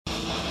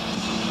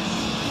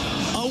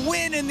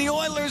win, and the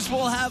Oilers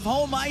will have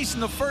home ice in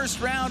the first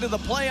round of the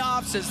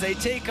playoffs as they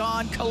take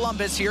on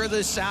Columbus here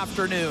this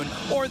afternoon,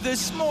 or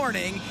this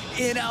morning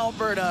in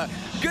Alberta.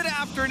 Good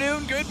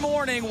afternoon, good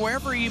morning,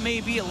 wherever you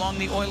may be along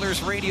the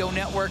Oilers radio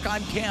network.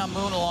 I'm Cam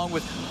Moon along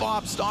with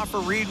Bob Stauffer,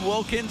 Reed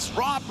Wilkins,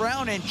 Rob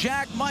Brown, and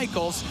Jack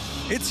Michaels.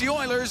 It's the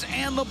Oilers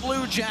and the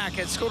Blue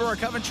Jackets. Go to our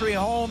Coventry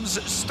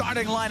Homes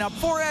starting lineup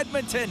for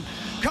Edmonton.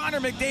 Connor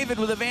McDavid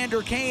with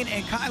Evander Kane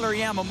and Kailer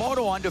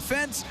Yamamoto on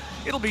defense.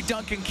 It'll be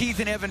Duncan Keith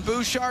and Evan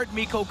Bouchard.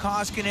 Mikko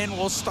Koskinen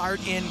will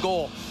start in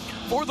goal.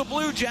 For the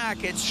Blue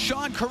Jackets,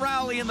 Sean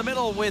Kuraly in the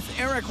middle with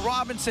Eric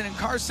Robinson and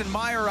Carson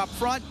Meyer up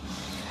front.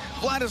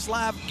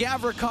 Vladislav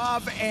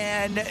Gavrikov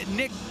and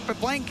Nick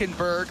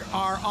Blankenberg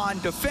are on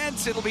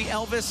defense. It'll be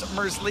Elvis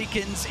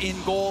Merzlikins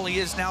in goal. He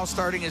is now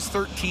starting his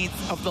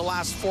 13th of the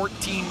last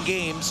 14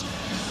 games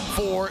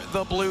for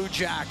the Blue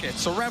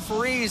Jackets. So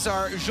referees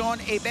are Jean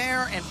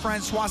Hébert and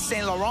Francois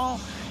Saint-Laurent.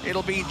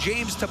 It'll be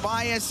James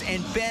Tobias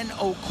and Ben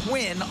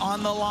O'Quinn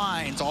on the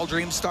lines. All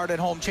dreams start at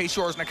home. Chase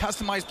yours in a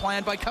customized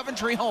plan by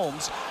Coventry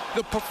Homes,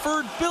 the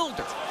preferred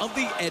builder of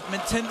the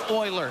Edmonton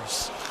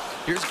Oilers.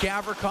 Here's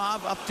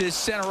Gavrikov up to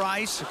center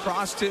ice,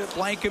 across to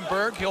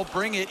Blankenberg. He'll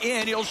bring it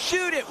in. He'll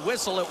shoot it,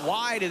 whistle it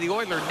wide of the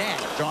Oiler net.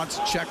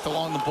 Johnson checked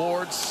along the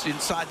boards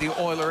inside the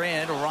Oiler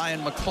end.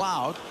 Ryan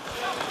McLeod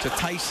to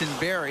Tyson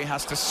Barrie.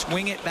 Has to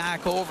swing it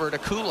back over to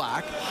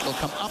Kulak. He'll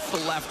come up the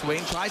left wing.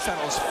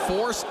 Draisaitl is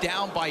forced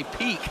down by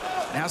Peak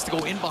and has to go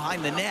in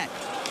behind the net.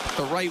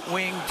 The right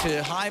wing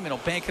to Hyman. He'll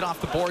bank it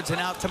off the boards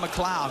and out to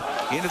McLeod.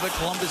 Into the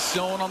Columbus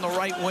zone on the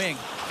right wing.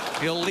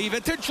 He'll leave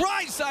it to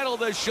Draisaitl.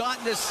 The shot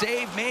and the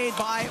save made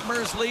by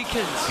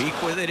Merzlikins.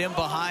 Peak with it in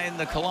behind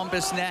the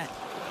Columbus net.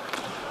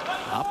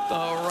 Up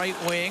the right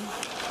wing.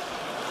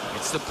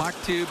 It's the puck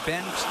to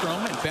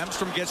Bemstrom, and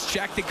Bemstrom gets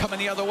checked, and coming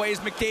the other way is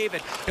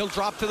McDavid. He'll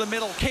drop to the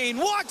middle. Kane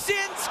walks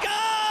in, scores!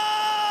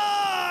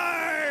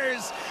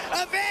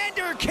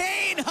 Evander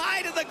Kane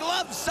high to the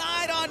glove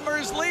side on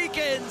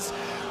Merzlikins.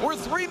 We're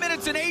 3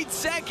 minutes and 8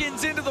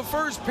 seconds into the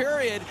first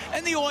period,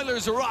 and the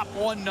Oilers are up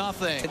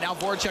 1-0. And now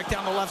Voracek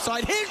down the left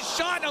side. His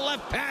shot in the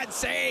left pad,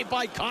 saved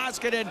by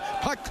Koskinen.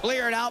 Puck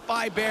cleared out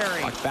by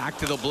Barrie. Puck back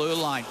to the blue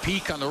line.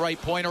 Peak on the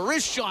right point. A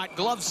wrist shot.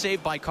 Glove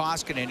saved by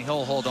Koskinen.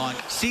 He'll hold on.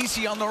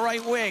 Ceci on the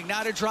right wing.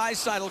 Now to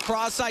Draisaitl.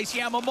 Cross ice.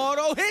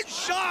 Yamamoto. His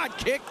shot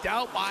kicked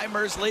out by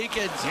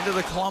Merzlikins. Into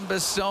the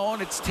Columbus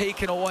zone. It's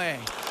taken away.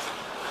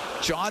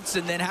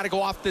 Johnson then had to go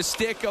off the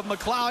stick of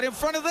McLeod in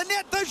front of the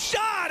net. The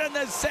shot and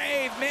the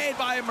save made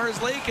by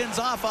Merzlikins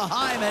off of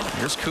Hyman.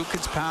 Here's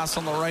Kukin's pass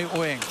on the right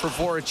wing for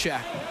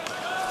Voracek.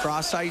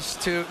 Cross ice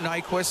to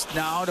Nyquist,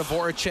 now to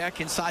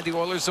Voracek inside the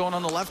Oilers zone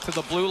on the left to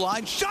the blue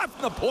line. Shot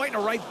from the point, a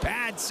right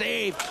pad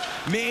save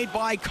made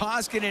by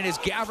Koskinen as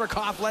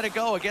Gavrikov let it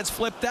go. It gets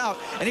flipped out,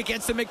 and it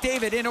gets to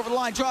McDavid in over the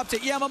line, drops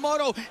it.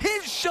 Yamamoto,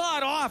 his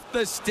shot off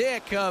the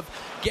stick of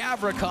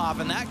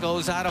Gavrikov, and that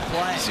goes out of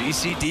play.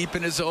 CC deep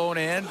in his own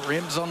end,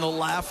 rims on the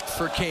left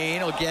for Kane.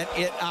 He'll get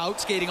it out,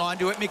 skating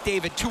onto it.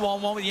 McDavid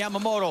 2-on-1 with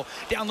Yamamoto.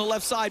 Down the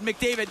left side,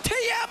 McDavid to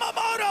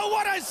Yamamoto.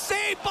 What a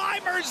save by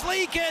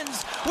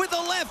Merzlikins with the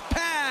left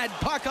pad.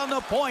 Puck on the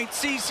point.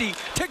 Ceci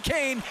to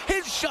Kane.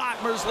 His shot.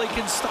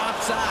 Merzlikins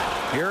stops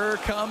that. Here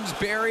comes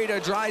Barrie to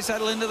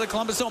Draisaitl into the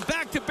Columbus zone.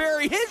 Back to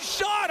Barrie. His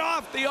shot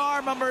off the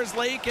arm of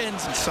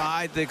Merzlikins.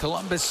 Inside the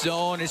Columbus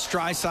zone is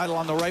Draisaitl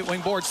on the right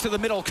wing boards to the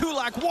middle.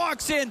 Kulak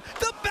walks in.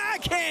 The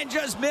backhand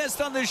just missed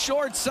on the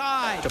short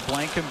side. To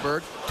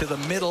Blankenberg to the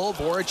middle.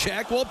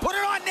 Voracek will put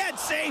it on net.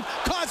 Save.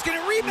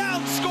 Koskinen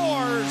rebound,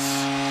 scores.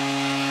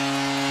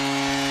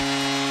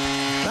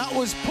 That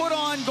was put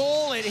on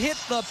goal. It hit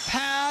the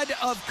pad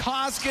of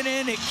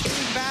Koskinen. It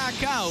came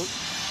back out.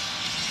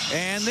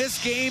 And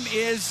this game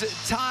is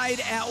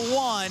tied at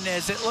 1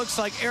 as it looks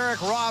like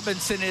Eric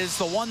Robinson is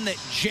the one that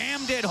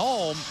jammed it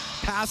home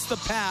past the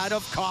pad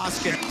of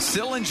Koskinen.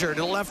 Sillinger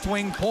to the left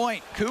wing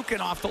point. Kukin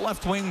off the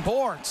left wing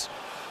boards.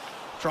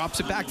 Drops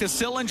it back to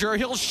Sillinger.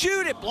 He'll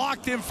shoot it.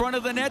 Blocked in front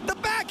of the net. The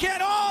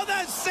backhand. Oh,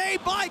 the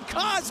save by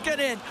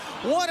Koskinen.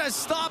 What a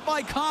stop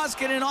by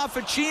Koskinen off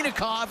of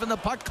Chinikov, and the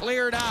puck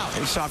cleared out.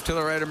 Face off to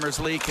the right of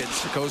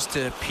Merzlikins. It goes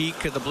to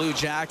Peak of the Blue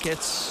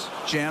Jackets.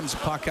 Jams the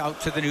puck out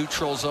to the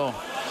neutral zone.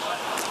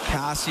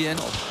 Kassian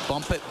will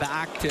bump it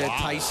back to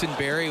Tyson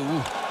Barrie.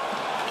 Ooh.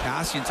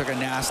 Kassian took a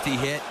nasty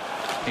hit.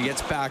 He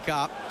gets back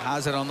up.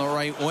 Has it on the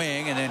right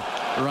wing, and then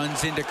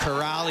runs into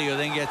Kuraly, who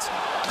then gets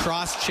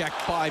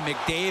cross-checked by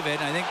McDavid.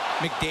 I think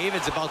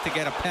McDavid's about to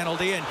get a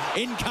penalty, and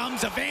in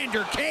comes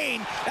Evander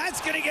Kane.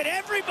 That's going to get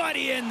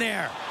everybody in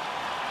there.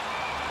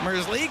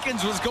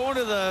 Merzlikins was going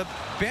to the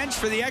bench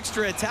for the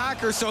extra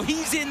attacker, so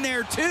he's in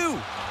there too.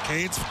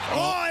 Kane's.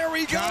 Oh, there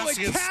we go with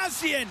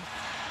Kassian.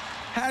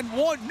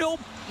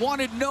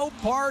 Wanted no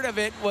part of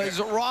it was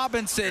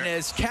Robinson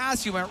as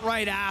Kassian went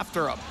right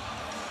after him.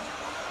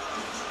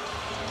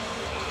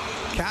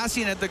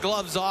 Kassian had the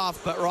gloves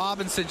off, but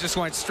Robinson just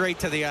went straight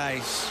to the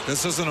ice.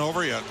 This isn't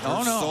over yet. Oh,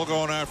 They're no. still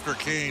going after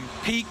Kane.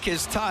 Peak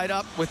is tied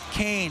up with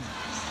Kane.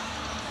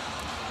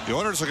 The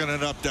Oilers are going to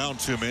end up down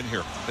 2 men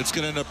here. It's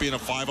going to end up being a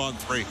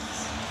 5-on-3.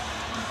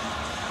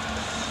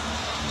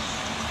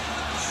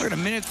 We're at a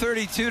minute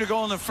 32 to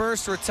go in the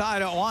first. We're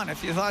tied at 1.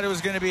 If you thought it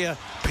was going to be a...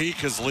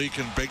 Peak is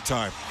leaking big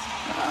time.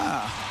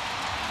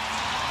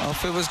 Well,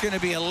 if it was going to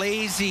be a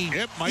lazy,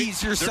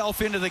 ease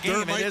yourself into the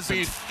game, it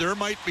isn't. There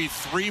might be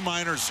 3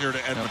 minors here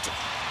to Edmonton.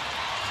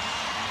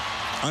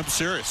 Yep. I'm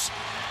serious.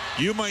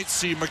 You might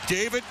see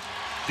McDavid,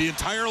 the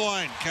entire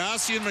line,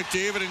 Kassian,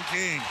 McDavid, and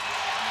Kane.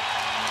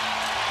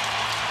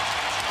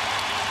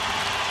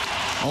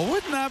 Well,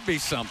 wouldn't that be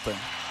something?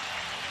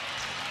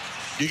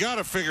 You got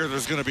to figure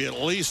there's going to be at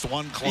least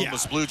one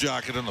Columbus Blue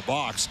Jacket in the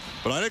box,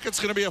 but I think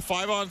it's going to be a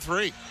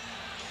 5-on-3.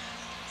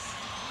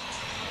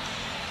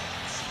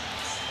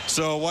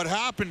 So what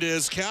happened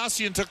is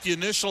Kassian took the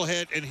initial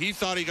hit, and he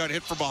thought he got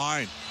hit from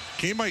behind.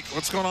 Kane, Mike,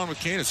 what's going on with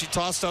Kane? Is he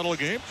tossed out of the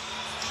game?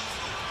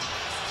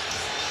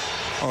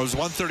 Oh, there's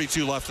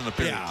 1:32 left in the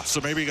period,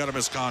 so maybe he got a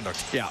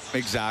misconduct. Yeah,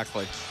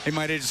 exactly. He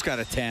might have just got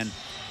a 10,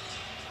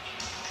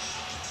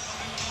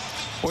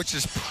 which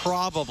is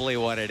probably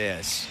what it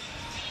is.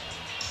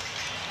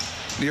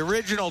 The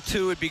original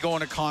 2 would be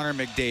going to Connor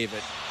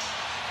McDavid.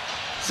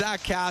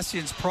 Zach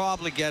Kassian's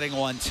probably getting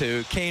 1,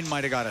 too. Kane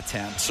might have got a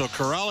 10. So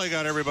Corrali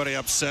got everybody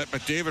upset.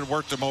 McDavid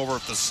worked him over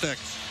with the stick.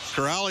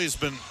 Corrali's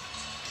been...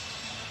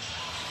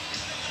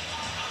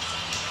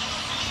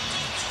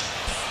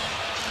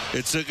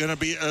 It's going to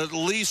be at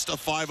least a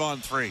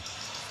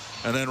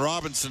 5-on-3. And then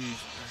Robinson,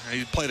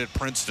 he played at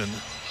Princeton.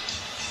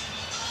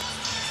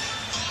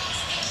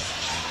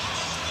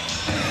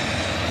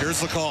 Here's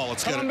the call.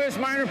 Let's get it. Columbus,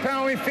 minor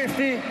penalty,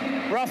 50,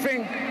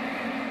 roughing.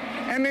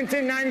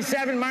 Edmonton,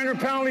 97, minor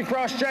penalty,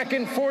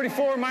 cross-checking.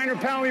 44, minor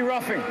penalty,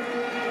 roughing.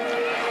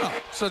 Oh,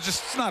 so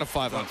it's not a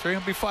 5-on-3.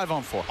 It'll be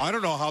 5-on-4. I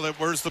don't know how that.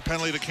 Where's the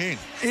penalty to Kane?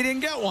 He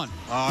didn't get one.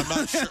 I'm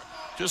not sure.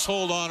 Just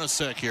hold on a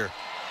sec here.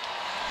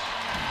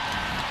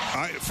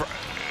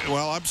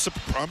 I'm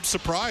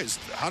surprised.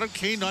 How did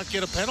Kane not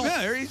get a penalty?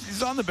 Yeah,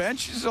 he's on the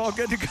bench. He's all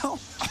good to go.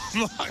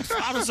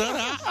 How does that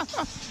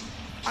happen?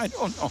 I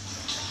don't know.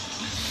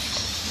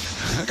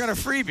 I got a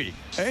freebie,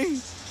 hey?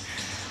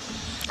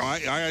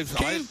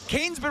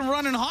 Kane's been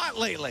running hot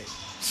lately.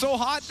 So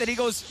hot that he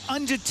goes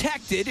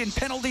undetected in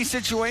penalty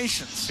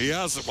situations. He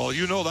has. Well,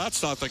 you know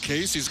that's not the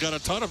case. He's got a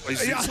ton of.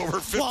 He's over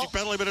 50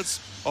 penalty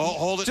minutes. Oh,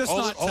 hold it. Just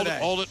hold not it. Hold today.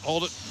 it. Hold it.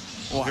 Hold it.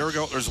 Well, here we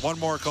go. There's one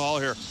more call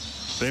here.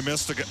 They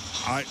missed a.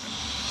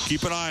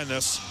 Keep an eye on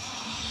this.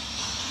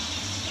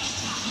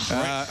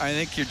 I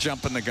think you're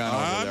jumping the gun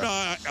over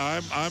there.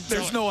 I'm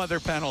There's no other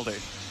penalty.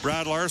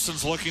 Brad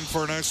Larson's looking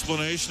for an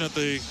explanation at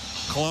the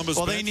Columbus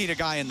bench. They need a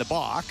guy in the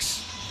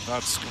box.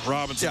 That's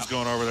Robinson's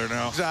going over there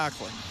now.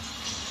 Exactly.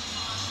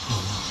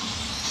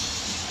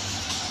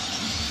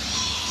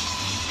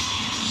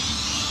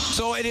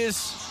 So it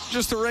is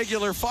just a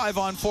regular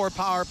 5-on-4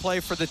 power play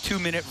for the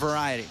 2-minute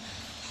variety.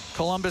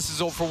 Columbus is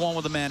 0 for 1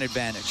 with a man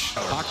advantage.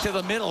 Puck to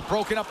the middle,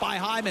 broken up by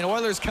Hyman.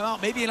 Oilers come out,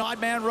 maybe an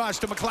odd man rush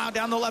to McLeod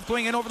down the left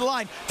wing and over the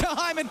line to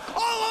Hyman.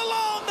 All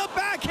alone, the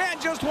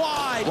backhand just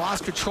wide.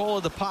 Lost control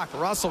of the puck.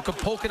 Russell can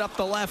poke it up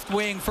the left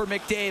wing for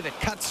McDavid.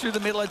 Cuts through the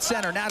middle at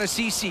center. Now to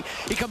Ceci.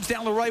 He comes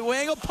down the right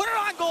wing. He'll put it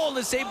on goal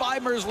to save by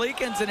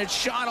Merzlikins, and it's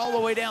shot all the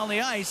way down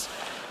the ice.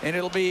 And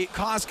it'll be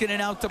Koskinen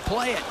out to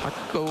play it.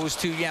 Puck goes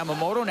to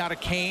Yamamoto, now to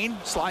Kane.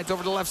 Slides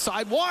over to the left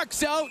side,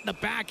 walks out, and the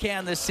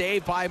backhand, the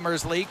save by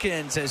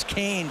Merzlikins as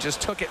Kane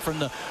just took it from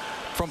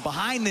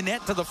behind the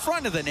net to the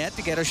front of the net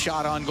to get a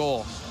shot on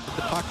goal.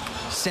 The puck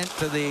sent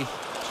to the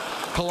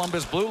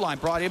Columbus blue line,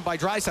 brought in by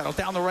Draisaitl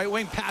down the right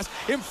wing, pass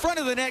in front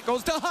of the net,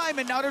 goes to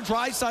Hyman, now to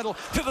Draisaitl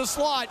to the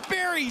slot.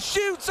 Barry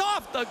shoots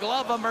off the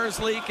glove of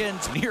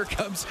Merzlikins. And here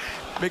comes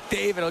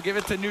McDavid. He'll give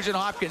it to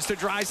Nugent-Hopkins to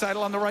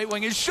Draisaitl on the right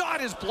wing. His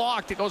shot is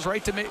blocked. It goes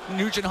right to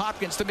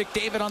Nugent-Hopkins to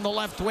McDavid on the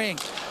left wing.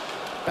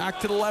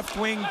 Back to the left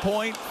wing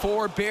point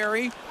for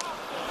Barry.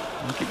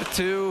 We'll give it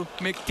to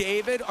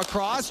McDavid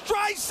across.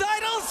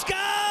 Draisaitl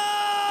scores!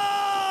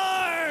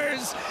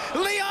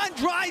 Leon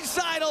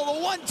Draisaitl,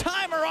 the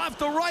one-timer off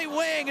the right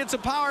wing. It's a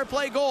power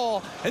play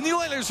goal, and the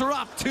Oilers are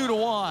up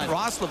 2-1.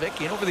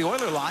 Roslovic in over the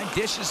Oiler line,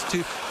 dishes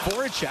to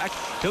Voracek.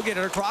 He'll get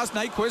it across.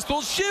 Nyquist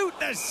will shoot.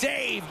 The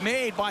save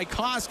made by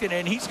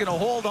Koskinen. He's going to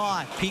hold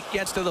on. Pete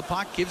gets to the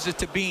puck, gives it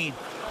to Bean.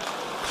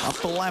 Up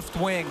the left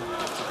wing,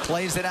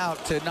 plays it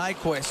out to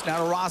Nyquist. Now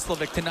to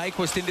Roslovic, to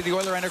Nyquist into the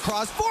Oiler end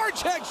across.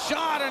 Voracek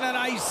shot and a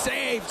nice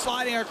save,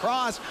 sliding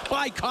across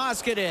by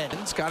Koskinen.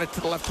 It's got it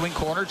to the left wing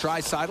corner.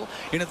 Draisaitl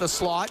into the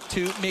slot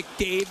to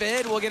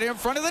McDavid. We'll get it in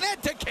front of the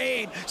net to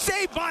Kane.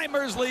 Saved by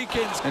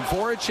Merzlikins. And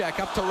Voracek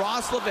up to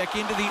Roslovic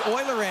into the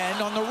Oiler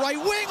end on the right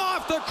wing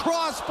off the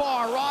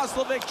crossbar.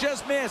 Roslovic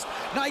just missed.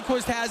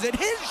 Nyquist has it.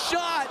 His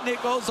shot, and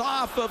it goes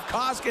off of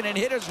Koskinen,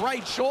 hit his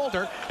right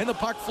shoulder, and the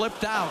puck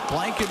flipped out.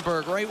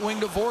 Blankenberg, right wing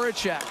to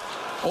Voracek.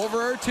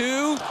 Over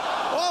to,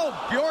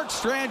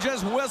 Bjorkstrand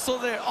just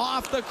whistled it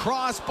off the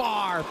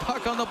crossbar.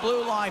 Puck on the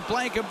blue line.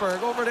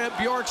 Blankenberg over to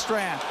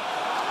Bjorkstrand.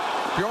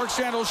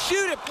 Bjorkstrand will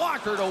shoot it,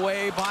 blockered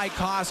away by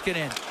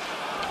Koskinen.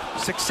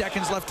 6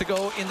 seconds left to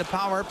go in the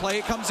power play.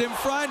 It comes in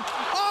front.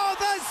 Oh,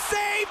 the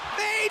save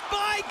made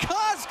by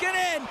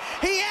Koskinen.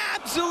 He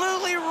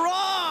absolutely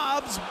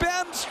robs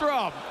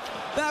Bemstrom.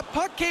 That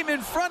Puck came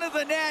in front of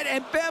the net,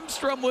 and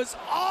Bemstrom was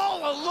all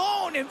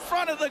alone in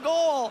front of the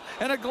goal.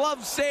 And a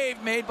glove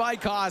save made by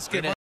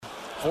Koskinen.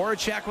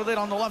 Voracek with it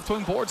on the left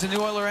wing boards in the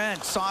Oiler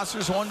end.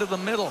 Saucers one to the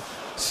middle.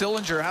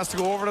 Sillinger has to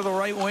go over to the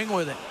right wing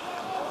with it.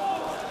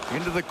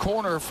 Into the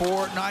corner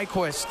for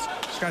Nyquist.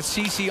 He's got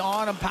Ceci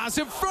on him. Pass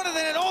in front of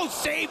the net. Oh,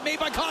 save made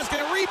by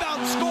Koskinen.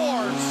 Rebound,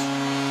 scores.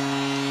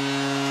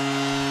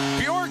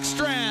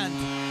 Bjorkstrand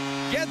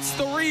gets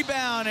the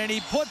rebound, and he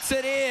puts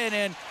it in.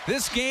 And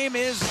this game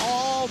is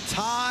all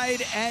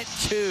tied at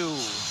 2.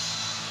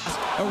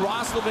 And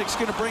Roslovic's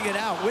going to bring it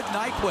out with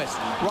Nyquist.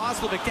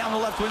 Roslovic down the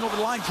left wing over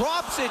the line.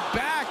 Drops it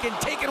back and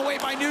taken away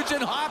by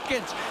Nugent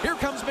Hopkins. Here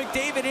comes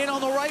McDavid in on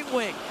the right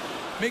wing.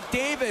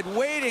 McDavid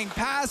waiting,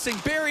 passing,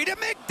 Barrie to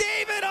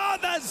McDavid on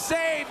the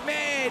save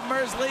made.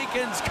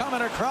 Merzlikins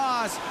coming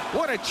across.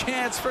 What a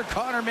chance for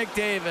Connor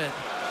McDavid.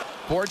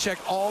 Voracek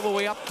all the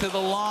way up to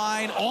the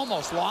line.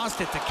 Almost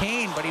lost it to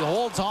Kane, but he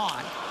holds on.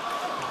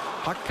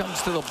 Puck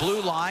comes to the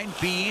blue line.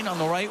 Bean on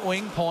the right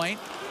wing point.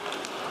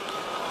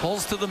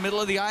 Pulls to the middle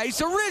of the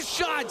ice. A wrist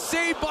shot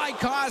saved by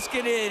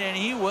Koskinen, and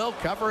he will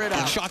cover it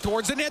up. Shot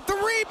towards the net. The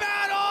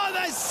rebound. Oh,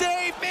 the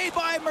save made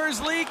by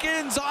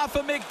Merzlikins off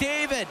of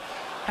McDavid.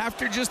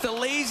 After just a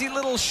lazy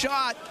little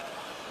shot,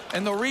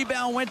 and the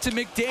rebound went to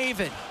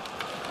McDavid.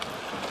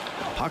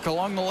 Puck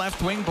along the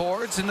left wing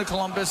boards in the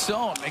Columbus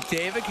zone.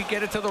 McDavid could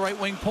get it to the right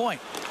wing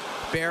point.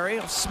 Barrie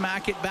will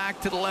smack it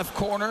back to the left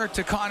corner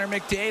to Connor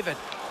McDavid.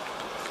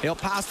 He'll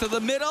pass to the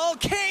middle.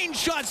 Kane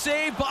shot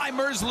saved by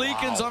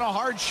Merzlikins on a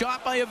hard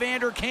shot by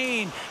Evander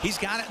Kane. He's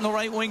got it in the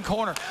right wing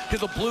corner to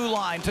the blue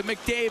line to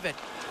McDavid.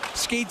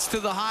 Skates to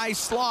the high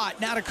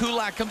slot. Now to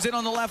Kulak, comes in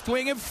on the left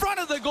wing in front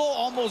of the goal.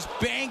 Almost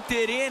banked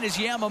it in as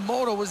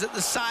Yamamoto was at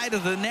the side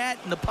of the net,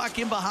 and the puck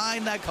in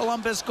behind that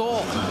Columbus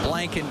goal.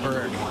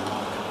 Blankenberg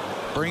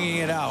bringing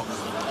it out.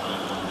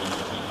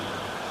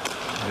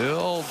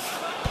 He'll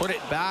put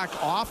it back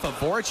off of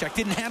Voracek.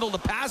 Didn't handle the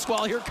pass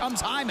well. Here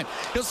comes Hyman.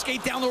 He'll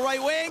skate down the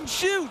right wing.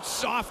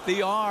 Shoots off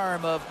the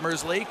arm of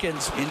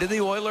Merzlikins into the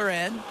Oiler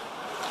end.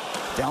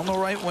 Down the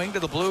right wing to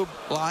the blue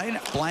line.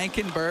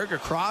 Blankenberg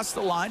across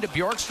the line to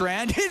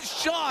Bjorkstrand. His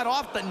shot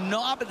off the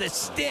knob of the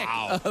stick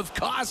of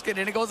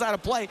Koskinen. It goes out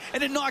of play,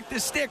 and it knocked the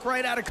stick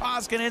right out of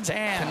Koskinen's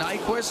hand. To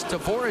Nyquist to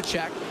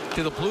Voracek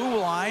to the blue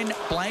line.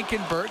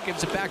 Blankenberg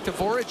gives it back to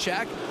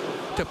Voracek.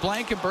 To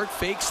Blankenberg,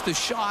 fakes the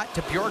shot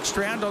to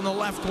Bjorkstrand on the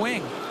left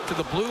wing. To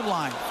the blue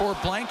line for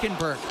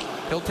Blankenberg.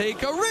 He'll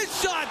take a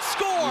wrist shot,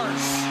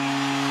 scores!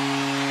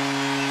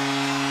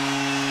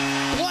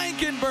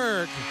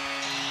 Blankenberg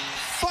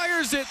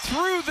fires it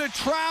through the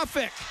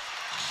traffic.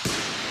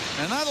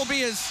 And that'll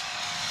be his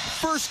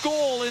first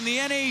goal in the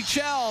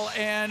NHL,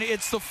 and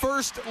it's the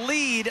first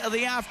lead of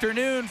the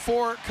afternoon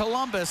for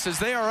Columbus as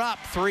they are up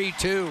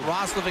 3-2.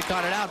 Roslovic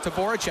got it out to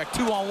Voracek.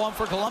 2-on-1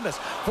 for Columbus.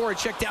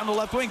 Voracek down the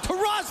left wing to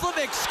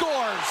Roslovic,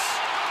 scores!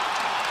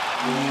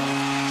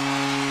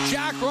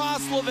 Jack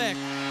Roslovic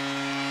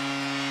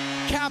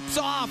caps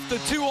off the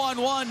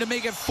 2-on-1 to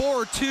make it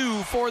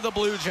 4-2 for the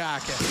Blue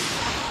Jackets.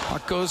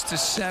 Puck goes to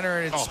center,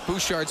 and it's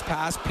Bouchard's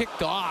pass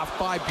picked off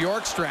by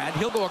Bjorkstrand.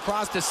 He'll go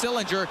across to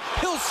Sillinger.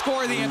 He'll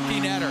score the empty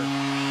netter.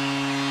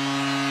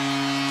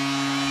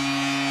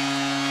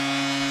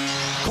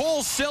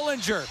 Cole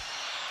Sillinger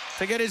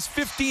to get his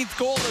 15th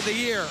goal of the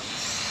year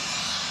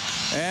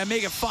and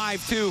make it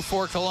 5-2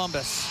 for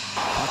Columbus.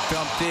 Puck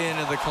dumped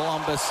into the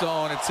Columbus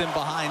zone. It's in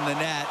behind the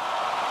net.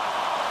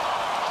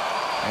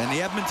 And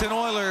the Edmonton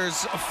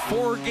Oilers'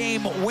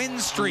 4-game win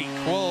streak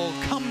will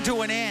come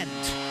to an end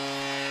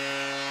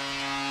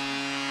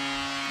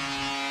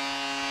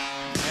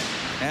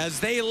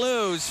as they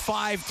lose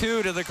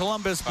 5-2 to the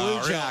Columbus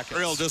Blue Jackets.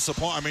 Real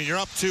disappointment. I mean, you're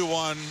up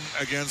 2-1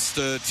 against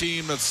a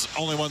team that's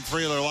only won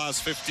 3 of their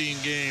last 15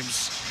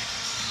 games,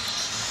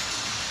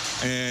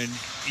 and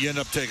you end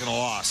up taking a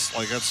loss.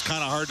 Like, that's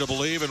kind of hard to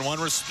believe in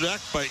one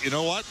respect, but you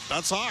know what?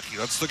 That's hockey.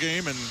 That's the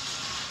game, and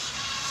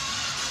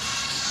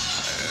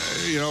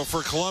you know,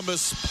 for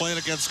Columbus, playing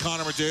against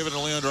Connor McDavid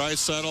and Leon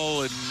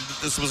Draisaitl, and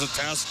this was a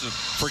test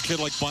for a kid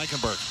like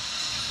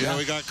Blankenberg. You know,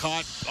 he got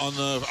caught on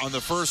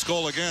the first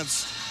goal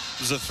against.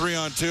 It was a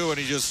 3-on-2, and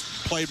he just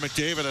played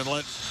McDavid and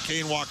let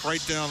Kane walk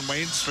right down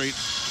Main Street.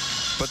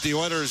 But the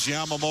Oilers,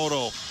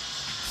 Yamamoto,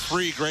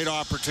 3 great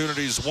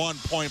opportunities, 1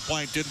 point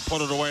blank, didn't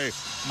put it away.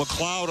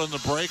 McLeod on the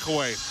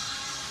breakaway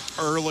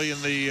early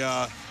in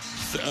the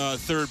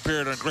third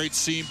period, and a great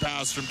seam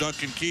pass from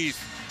Duncan Keith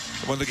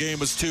when the game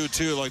was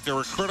 2-2. Like, there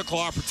were critical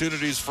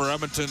opportunities for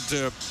Edmonton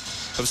to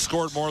have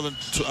scored more than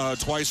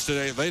twice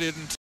today. They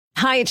didn't.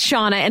 Hi, it's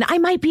Shauna, and I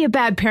might be a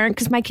bad parent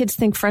because my kids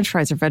think French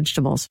fries are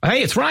vegetables.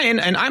 Hey, it's Ryan,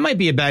 and I might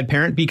be a bad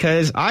parent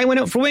because I went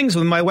out for wings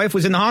when my wife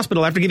was in the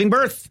hospital after giving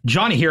birth.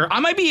 Johnny here.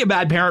 I might be a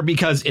bad parent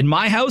because in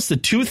my house, the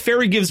Tooth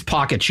Fairy gives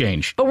pocket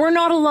change. But we're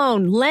not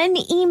alone. Len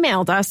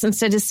emailed us and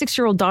said his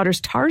 6-year-old daughter's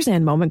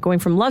Tarzan moment going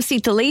from love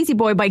seat to lazy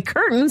boy by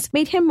curtains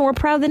made him more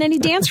proud than any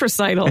dance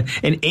recital.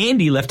 And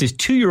Andy left his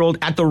 2-year-old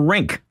at the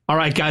rink. All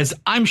right, guys,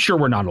 I'm sure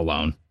we're not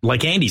alone.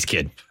 Like Andy's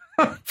kid.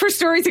 For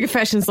stories and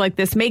confessions like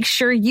this, make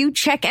sure you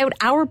check out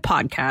our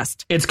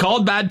podcast. It's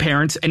called Bad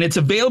Parents, and it's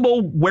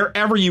available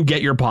wherever you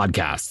get your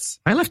podcasts.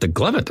 I left a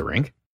glove at the rink.